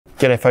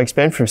G'day folks,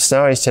 Ben from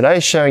Snowy's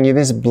today showing you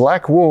this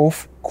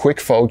BlackWolf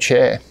quick fold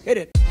chair. Hit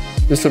it.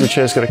 This little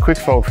chair's got a quick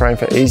fold frame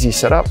for easy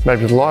setup,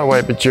 made with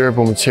lightweight but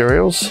durable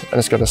materials, and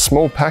it's got a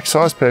small pack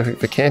size,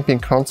 perfect for camping,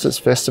 concerts,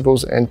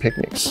 festivals and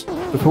picnics.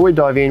 Before we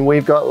dive in,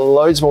 we've got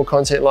loads more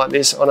content like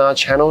this on our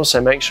channel,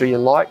 so make sure you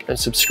like and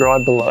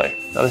subscribe below.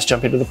 Now let's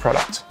jump into the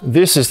product.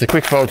 This is the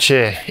quick fold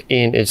chair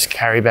in its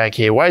carry bag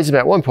here. Weighs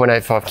about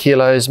 1.85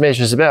 kilos,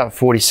 measures about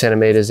 40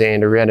 centimeters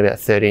and around about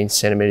 13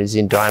 centimeters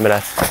in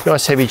diameter.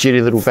 Nice heavy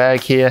duty little bag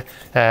here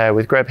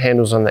with grab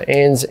handles on the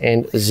ends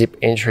and a zip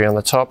entry on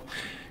the top.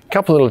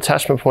 Couple little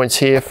attachment points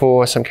here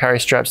for some carry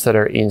straps that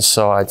are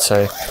inside.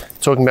 So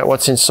talking about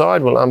what's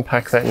inside, we'll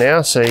unpack that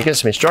now. So you get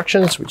some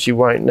instructions, which you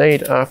won't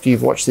need after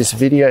you've watched this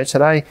video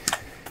today.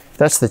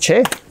 That's the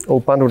chair all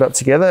bundled up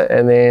together.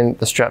 And then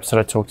the straps that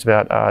I talked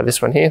about are this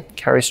one here,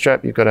 carry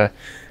strap. You've got a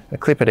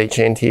clip at each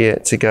end here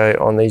to go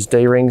on these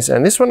D-rings.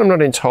 And this one, I'm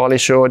not entirely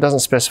sure. It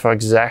doesn't specify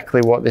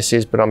exactly what this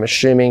is, but I'm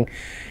assuming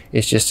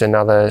it's just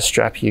another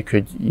strap you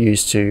could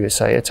use to,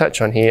 say, attach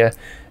on here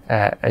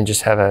and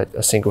just have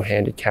a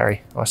single-handed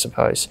carry, I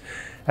suppose.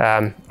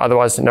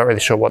 Otherwise, not really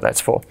sure what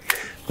that's for.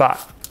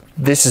 But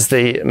this is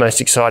the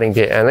most exciting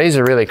bit, and these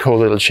are really cool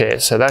little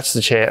chairs. So that's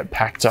the chair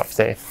packed up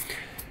there.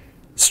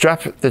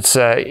 Strap that's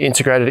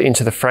integrated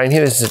into the frame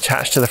here. This is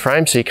attached to the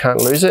frame, so you can't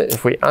lose it.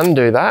 If we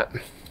undo that,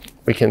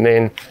 we can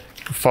then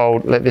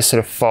let this sort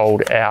of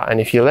fold out.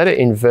 And if you let it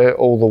invert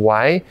all the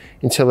way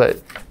until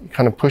it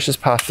kind of pushes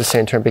past the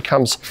center and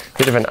becomes a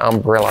bit of an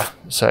umbrella.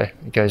 So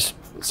it goes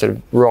sort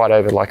of right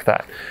over like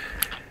that.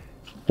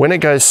 When it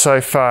goes so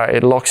far,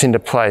 it locks into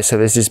place. So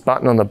there's this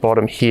button on the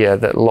bottom here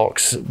that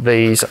locks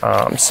these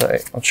arms. So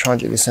I'll try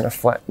and do this in a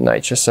flat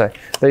nature. So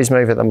these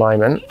move at the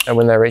moment, and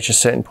when they reach a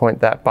certain point,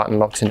 that button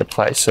locks into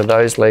place. So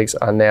those legs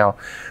are now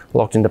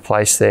locked into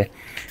place there.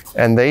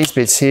 And these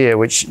bits here,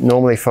 which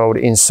normally fold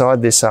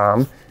inside this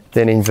arm,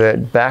 then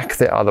invert back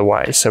the other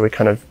way. So we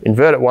kind of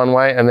invert it one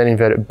way and then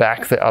invert it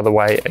back the other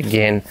way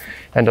again.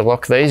 And to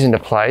lock these into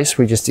place,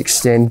 we just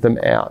extend them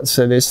out.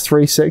 So there's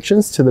 3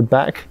 sections to the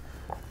back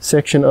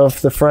section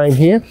of the frame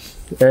here,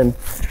 and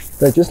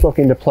they just lock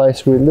into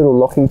place with little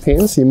locking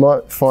pins. You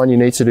might find you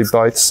need to do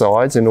both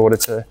sides in order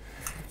to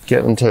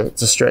get them to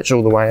stretch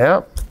all the way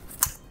out.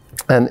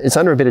 And it's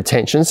under a bit of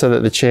tension so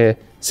that the chair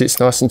sits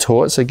nice and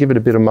taut. So give it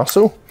a bit of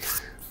muscle,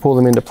 pull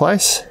them into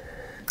place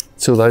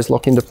until those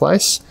lock into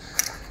place.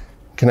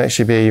 Can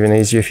actually be even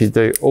easier if you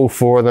do all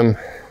 4 of them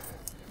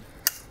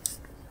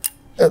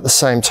at the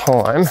same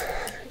time,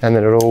 and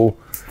then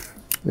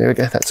there we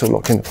go, that's all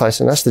locked into place,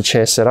 and that's the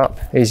chair set up,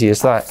 easy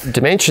as that.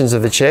 Dimensions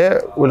of the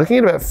chair, we're looking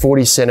at about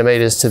 40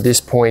 centimeters to this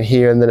point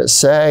here, and then it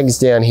sags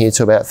down here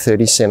to about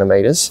 30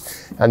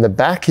 centimeters, and the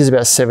back is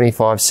about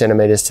 75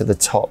 centimeters to the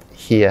top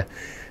here.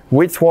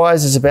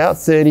 Width-wise is about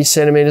 30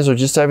 centimeters or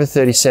just over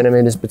 30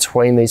 centimeters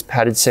between these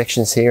padded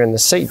sections here, and the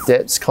seat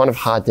depth's kind of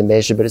hard to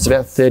measure, but it's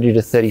about 30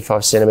 to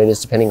 35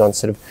 centimeters depending on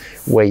sort of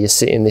where you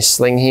sit in this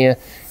sling here,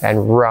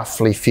 and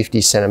roughly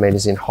 50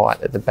 centimeters in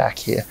height at the back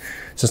here.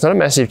 So it's not a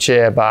massive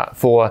chair, but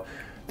for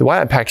the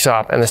way it packs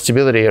up and the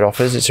stability it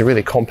offers, it's a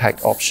really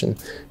compact option.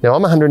 Now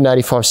I'm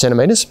 185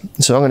 centimeters,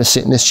 so I'm going to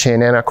sit in this chair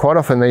now. Now quite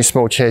often these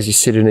small chairs you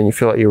sit in and you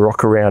feel like you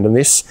rock around, and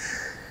this,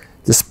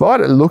 despite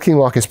it looking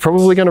like it's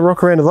probably going to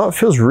rock around a lot, it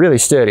feels really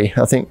sturdy.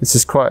 I think this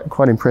is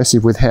quite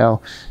impressive with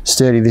how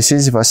sturdy this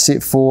is. If I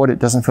sit forward, it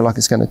doesn't feel like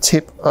it's going to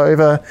tip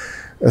over.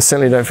 I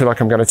certainly don't feel like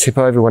I'm going to tip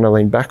over when I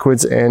lean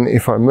backwards. And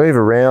if I move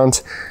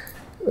around,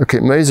 okay,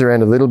 it moves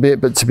around a little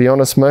bit, but to be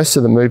honest, most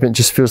of the movement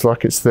just feels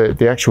like it's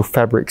the actual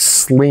fabric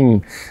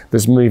sling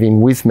that's moving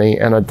with me,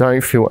 and I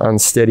don't feel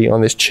unsteady on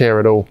this chair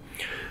at all.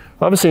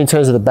 Obviously, in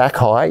terms of the back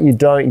height, you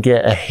don't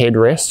get a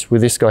headrest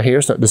with this guy here.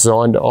 It's not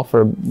designed to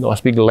offer a nice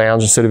big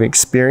lounge sort of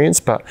experience,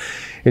 but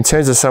in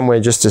terms of somewhere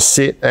just to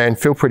sit and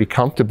feel pretty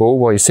comfortable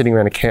while you're sitting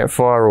around a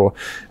campfire, or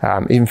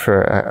even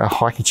for a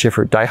hiking chair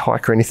for a day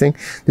hike or anything,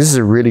 this is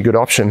a really good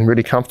option,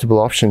 really comfortable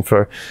option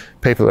for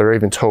people that are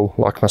even tall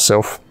like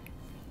myself.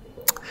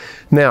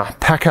 Now,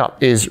 pack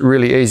up is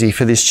really easy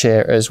for this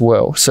chair as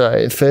well.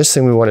 So first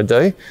thing we want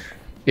to do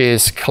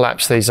is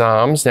collapse these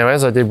arms. Now,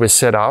 as I did with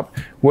setup,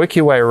 work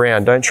your way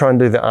around. Don't try and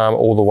do the arm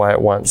all the way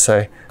at once.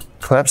 So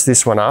collapse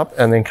this one up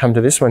and then come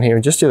to this one here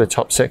and just do the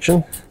top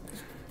section,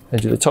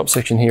 and do the top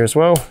section here as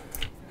well.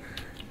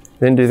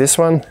 Then do this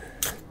one,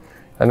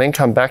 and then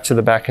come back to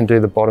the back and do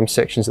the bottom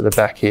sections at the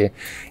back here.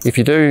 If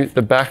you do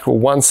the back or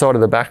one side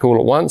of the back all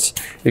at once,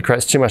 it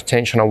creates too much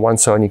tension on one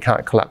side and you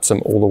can't collapse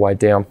them all the way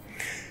down.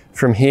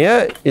 From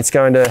here, it's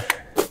going to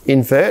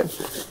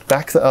invert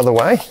back the other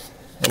way,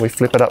 and we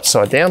flip it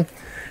upside down,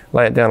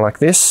 lay it down like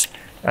this,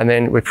 and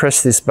then we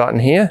press this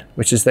button here,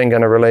 which is then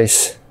going to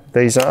release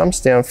these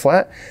arms down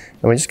flat,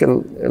 and we just get a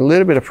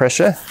little bit of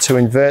pressure to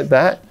invert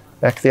that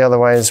back the other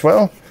way as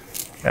well,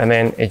 and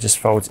then it just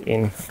folds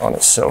in on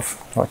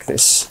itself like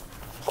this.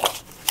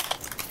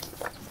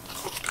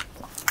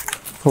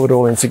 Pull it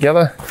all in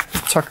together,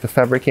 tuck the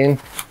fabric in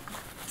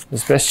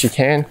as best you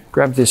can,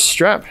 grab this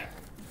strap,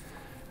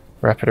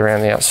 wrap it around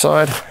the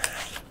outside,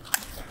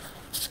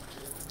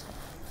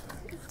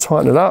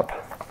 tighten it up,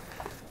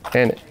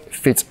 and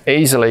fits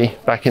easily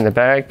back in the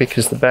bag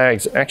because the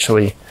bag's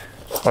actually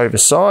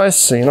oversized,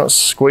 so you're not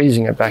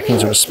squeezing it back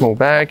into a small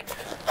bag.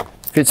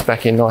 Fits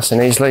back in nice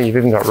and easily. You've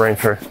even got room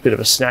for a bit of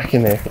a snack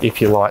in there if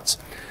you like.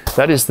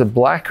 That is the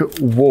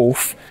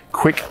BlackWolf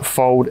quick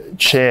fold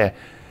chair.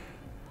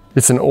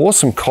 It's an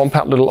awesome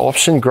compact little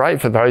option, great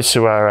for those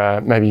who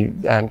are maybe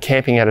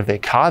camping out of their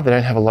car. They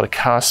don't have a lot of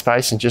car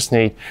space and just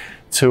need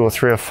 2 or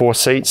 3 or 4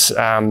 seats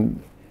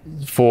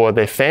for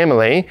their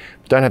family,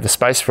 don't have the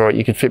space for it.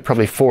 You could fit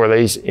probably 4 of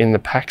these in the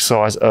pack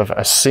size of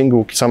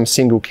some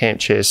single camp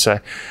chairs. So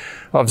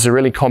obviously a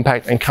really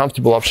compact and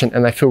comfortable option,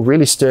 and they feel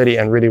really sturdy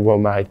and really well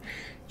made.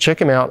 Check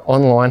them out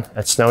online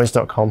at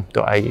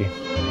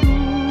snowies.com.au.